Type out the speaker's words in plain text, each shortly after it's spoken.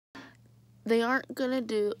they aren't gonna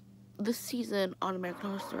do this season on American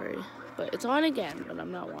Horror Story, but it's on again, but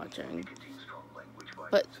I'm not watching.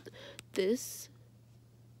 But this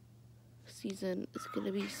season is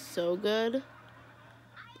gonna be so good.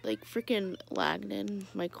 Like freaking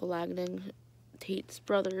Michael Lagnan, Tate's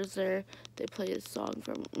brothers there. They play a song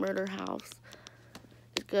from Murder House.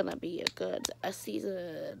 It's gonna be a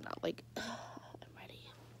season. Like, I'm ready.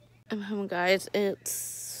 I'm home, guys.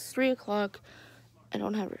 It's 3 o'clock. I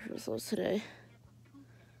don't have rehearsals today.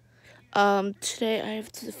 Today I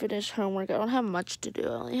have to finish homework. I don't have much to do.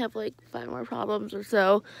 I only have like 5 more problems or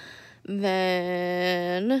so.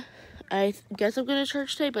 Then I guess I'm going to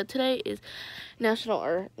church today, but today is national,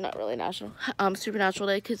 or not really national, Supernatural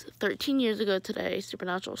Day, because 13 years ago today,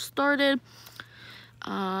 Supernatural started.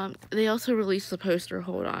 They also released the poster,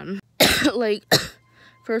 hold on. Like,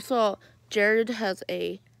 first of all, Jared has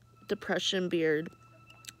a depression beard.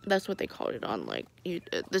 That's what they called it on, like,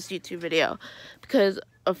 this YouTube video, because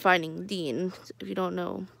of finding Dean. If you don't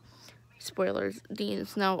know, spoilers, Dean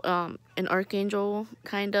is now, an archangel,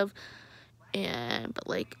 kind of, but,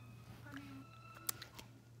 like,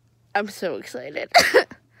 I'm so excited.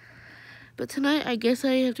 But tonight, I guess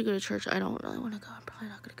I have to go to church. I don't really want to go. I'm probably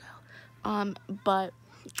not gonna go. But,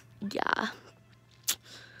 yeah.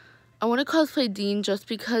 I want to cosplay Dean just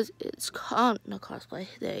because it's not cosplay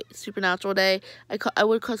day, it's Supernatural Day. I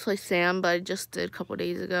would cosplay Sam, but I just did a couple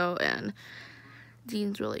days ago, and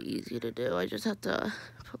Dean's really easy to do. I just have to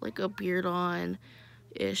put like a beard on,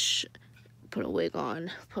 put a wig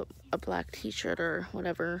on, put a black t-shirt or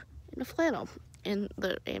whatever, and a flannel, and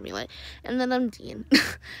the amulet, and then I'm Dean.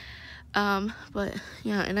 But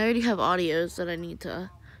yeah, and I already have audios that I need to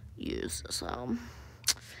use, so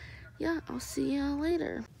yeah, I'll see you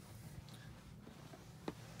later.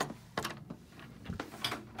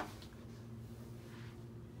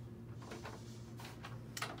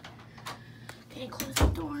 Okay, close the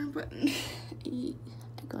door, but I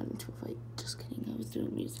got into a fight. Just kidding. I was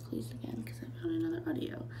doing Musicals again because I found another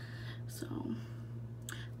audio. So,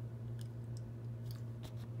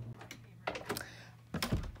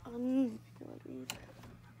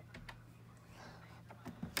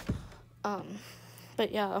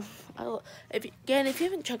 but yeah, if you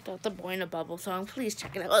haven't checked out the Boy in a Bubble song, please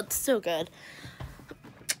check it out. It's so good.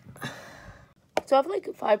 So I have like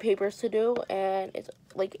 5 papers to do, and it's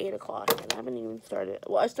like 8 o'clock, and I haven't even started.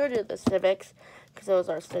 Well, I started the civics because that was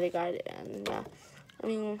our study guide, and yeah, I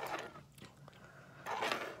mean,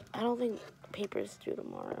 I don't think papers due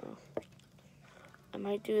tomorrow. I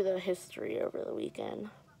might do the history over the weekend.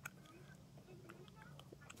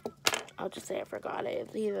 I'll just say I forgot it.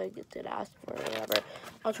 If he like did ask for it or whatever,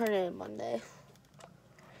 I'll turn it in Monday.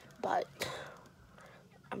 But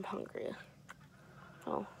I'm hungry.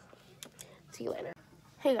 So see you later.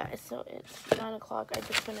 Hey guys, so it's 9 o'clock. I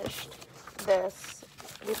just finished this.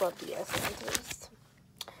 We bought the scientist.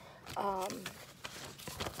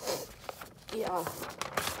 Yeah.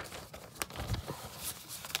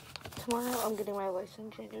 Tomorrow I'm getting my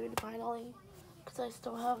license renewed finally, because I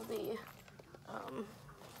still have the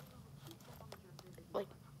like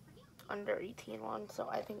under 18 one, so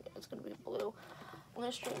I think it's gonna be blue. I'm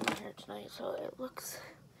gonna straighten my hair tonight so it looks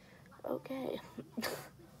okay.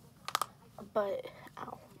 But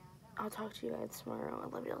I'll talk to you guys tomorrow. I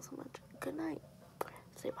love you all so much. Good night.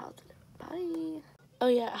 Stay positive. Bye. Oh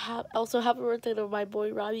yeah, also happy birthday to my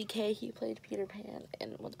boy Robbie K. He played Peter Pan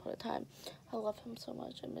in Once Upon a Time. I love him so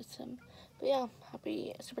much. I miss him. But yeah,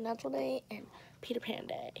 happy Supernatural Day and Peter Pan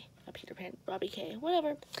Day. Not Peter Pan, Robbie K.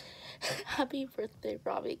 Whatever. Happy birthday,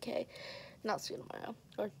 Robbie K. And I'll see you tomorrow.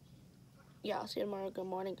 Or yeah, I'll see you tomorrow. Good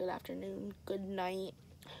morning, good afternoon, good night.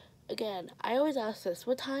 Again, I always ask this,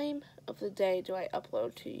 what time of the day do I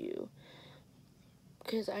upload to you?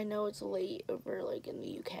 Because I know it's late over, like, in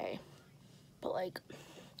the UK. But, like,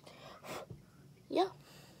 yeah.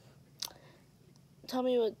 Tell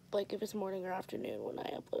me what, like, if it's morning or afternoon when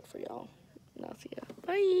I upload for y'all. And I'll see ya.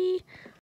 Bye!